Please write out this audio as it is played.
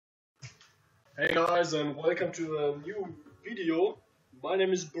Hey guys, and welcome to a new video. My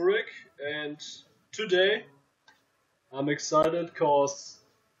name is Burik, and today I'm excited because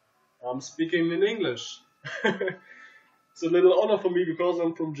I'm speaking in English. It's a little honor for me because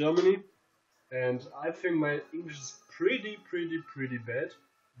I'm from Germany, and I think my English is pretty bad.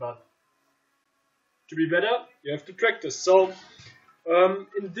 But to be better, you have to practice. So,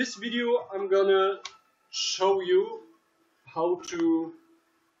 in this video, I'm gonna show you how to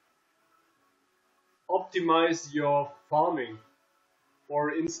optimize your farming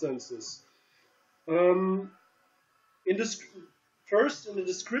for instances. In this first in the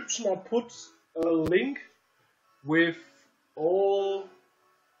description I put a link with all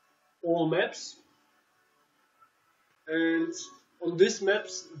maps, and on these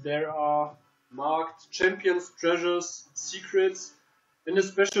maps there are marked champions, treasures, secrets, and a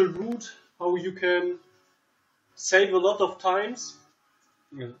special route how you can save a lot of times.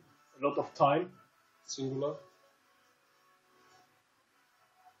 A lot of time, singular.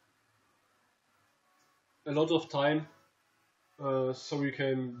 A lot of time, so you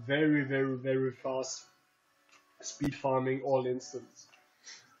can very fast speed farming all instants.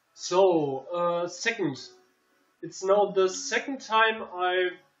 So second, it's now the second time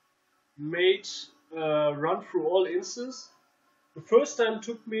I've made run through all instances. The first time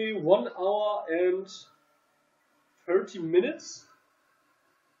took me 1 hour and 30 minutes.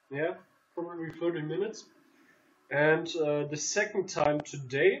 Yeah, probably 30 minutes. And the second time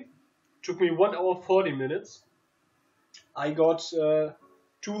today took me 1 hour 40 minutes. I got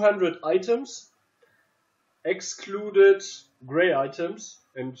 200 items, excluded gray items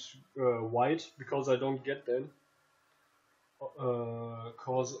and white, because I don't get them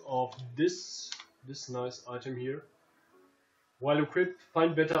because of this nice item here. While equipped,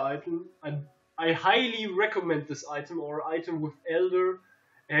 find better item. I highly recommend this item, or item with elder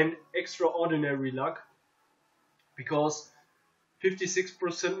and extraordinary luck, because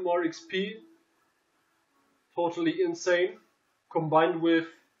 56% more XP, totally insane, combined with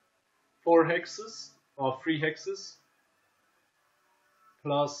 4 hexes or 3 hexes,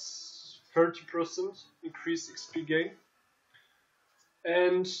 plus 30% increased XP gain,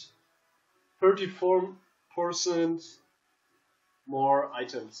 and 34% more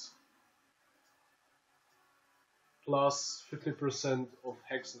items, plus 50% of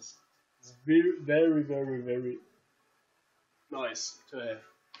hexes. It's very nice to have.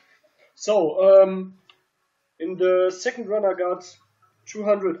 So in the second run I got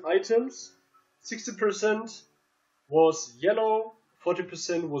 200 items. 60% was yellow,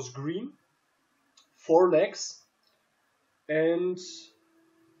 40% was green, 4 legs, and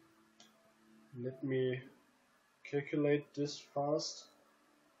let me calculate this fast.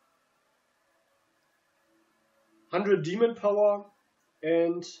 100 demon power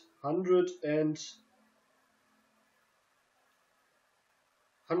and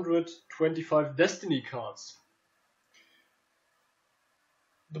 125 destiny cards.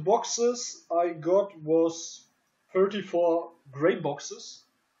 The boxes I got was 34 gray boxes,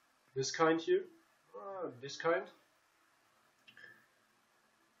 this kind here, this kind,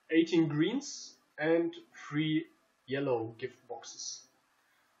 18 greens and 3 yellow gift boxes.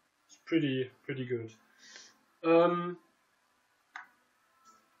 It's pretty good.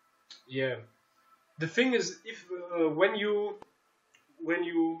 Yeah, the thing is, if when you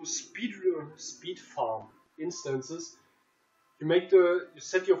speed farm instances, you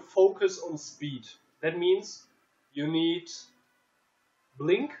set your focus on speed. That means you need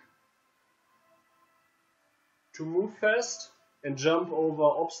blink to move fast and jump over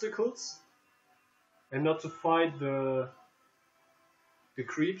obstacles, and not to fight the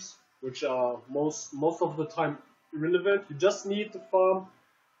creeps, which are most of the time irrelevant. You just need to farm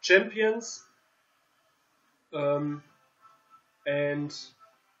champions and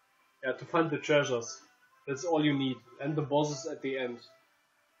to find the treasures. That's all you need, and the bosses at the end.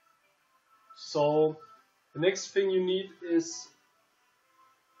 So the next thing you need is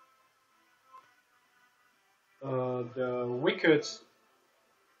the wicked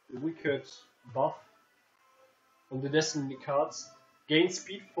buff on the destiny cards. Gain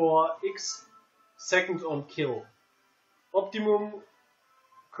speed for X seconds on kill. Optimum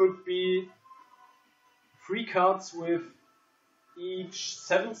could be 3 cards with each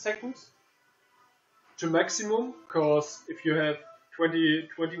 7 seconds to maximum, because if you have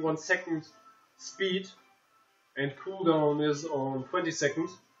 21 seconds speed and cooldown is on 20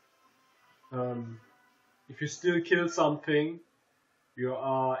 seconds, if you still kill something, you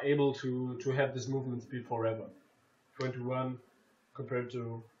are able to have this movement speed forever. 21 compared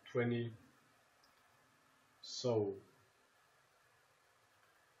to 20. So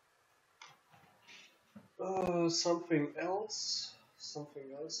Something else.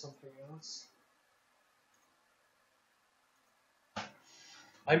 Something else.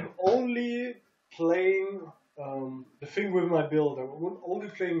 I'm only playing the thing with my build. I'm only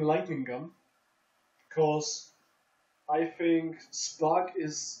playing lightning gun because I think Spark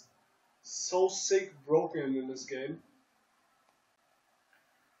is so sick broken in this game.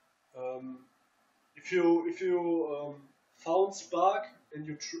 If you found Spark and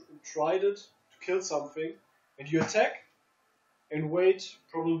you tried it to kill something, and you attack and wait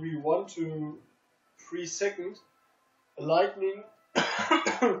probably 1 to 3 seconds, a lightning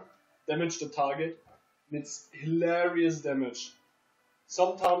damage the target, and it's hilarious damage.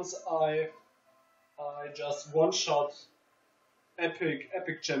 Sometimes I just one shot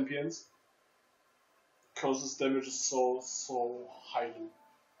epic champions because this damage is so high.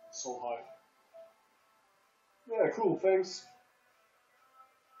 Yeah, cool, thanks.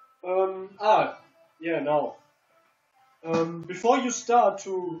 Now. Before you start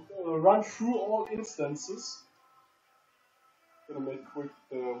to run through all instances, I'm gonna make quick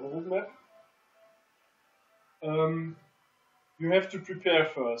the world map. You have to prepare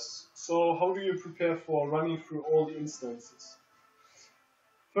first. So how do you prepare for running through all the instances?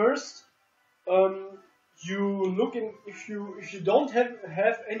 First, you look in if you don't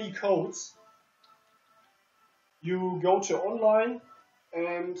have any codes, you go to online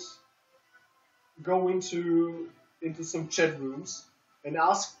and go into some chat rooms and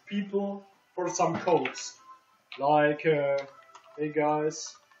ask people for some codes. Like, hey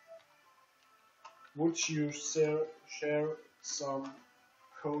guys, would you share some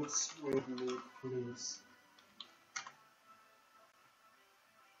codes with me, please?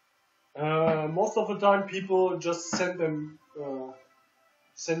 Most of the time, people just send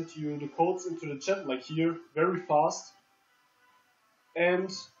you the codes into the chat, like here, very fast.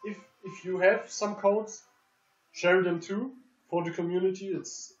 And if you have some codes, share them too for the community.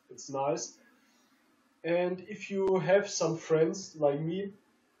 It's nice. And if you have some friends like me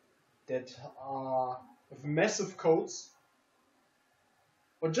that have massive codes,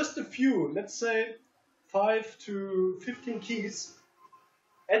 or just a few, let's say 5 to 15 keys,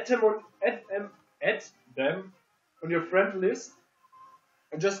 add them on your friend list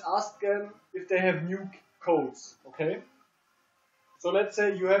and just ask them if they have new codes, okay? So let's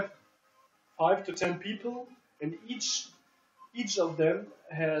say you have 5 to 10 people and each of them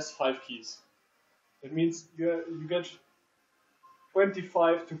has 5 keys. That means you get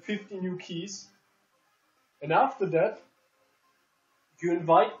 25 to 50 new keys, and after that you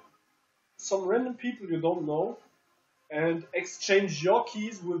invite some random people you don't know and exchange your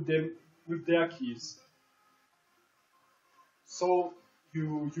keys with their keys. So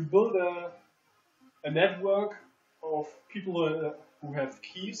you build a network of people who have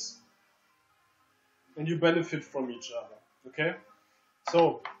keys, and you benefit from each other. Okay.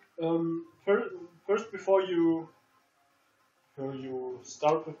 So first before you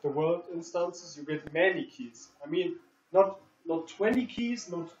start with the world instances, you get many keys. I mean, not 20 keys,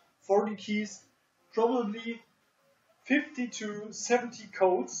 not 40 keys, probably 50 to 70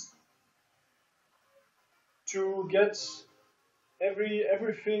 codes to get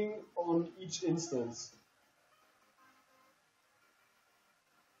everything on each instance.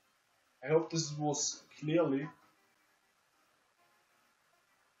 I hope this was clearly.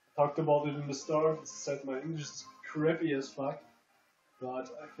 I talked about it in the start. I said my English is crappy as fuck, but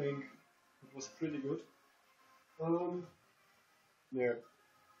I think it was pretty good. Yeah.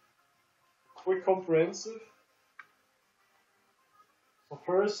 Quick comprehensive. So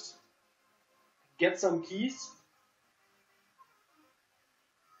first, get some keys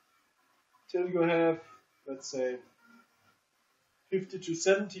till you have, let's say, 50 to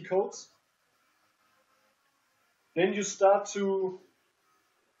 70 codes. Then you start to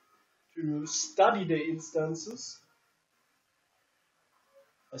study the instances.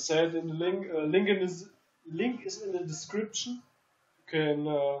 I said in the link is in the description. You can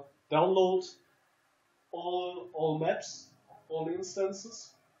download all maps, all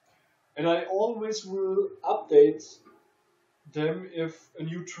instances, and I always will update them if a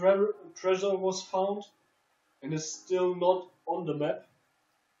new treasure was found and is still not on the map.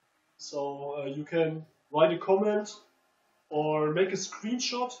 So you can write a comment or make a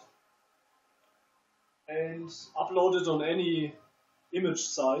screenshot and upload it on any image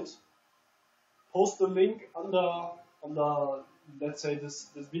site. Post the link under let's say this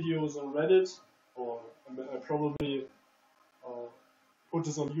video is on Reddit, or I probably put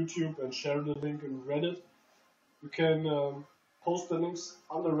this on YouTube and share the link in Reddit. You can post the links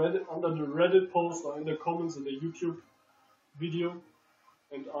under the Reddit post or in the comments in the YouTube video,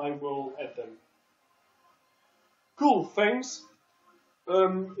 and I will add them. Cool, thanks.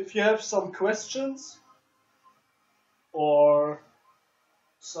 If you have some questions or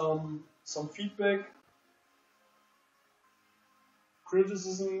some feedback,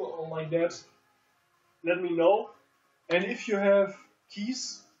 criticism or like that, let me know. And if you have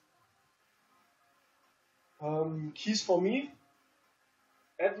keys for me,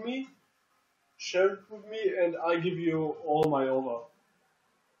 add me, share it with me, and I give you all my over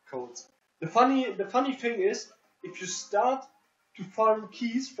codes. The funny thing is, if you start to farm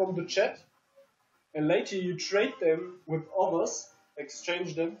keys from the chat and later you trade them with others,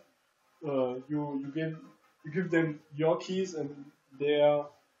 exchange them, you give them your keys and they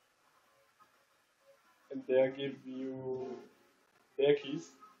give you their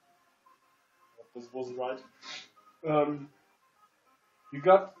keys. This wasn't right. You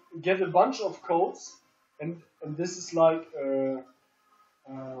get a bunch of codes, and this is like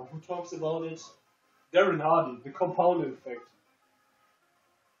who talks about it? Darren Hardy, the compound effect.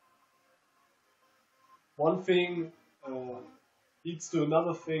 One thing leads to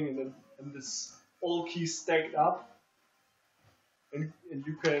another thing, and this all keys stacked up, and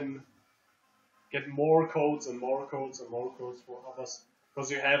you can get more codes and more codes and more codes for others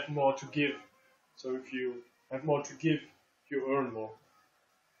because you have more to give. So if you have more to give, you earn more.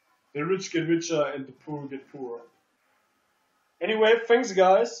 The rich get richer and the poor get poorer. Anyway, thanks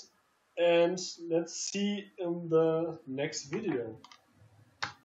guys, and let's see in the next video.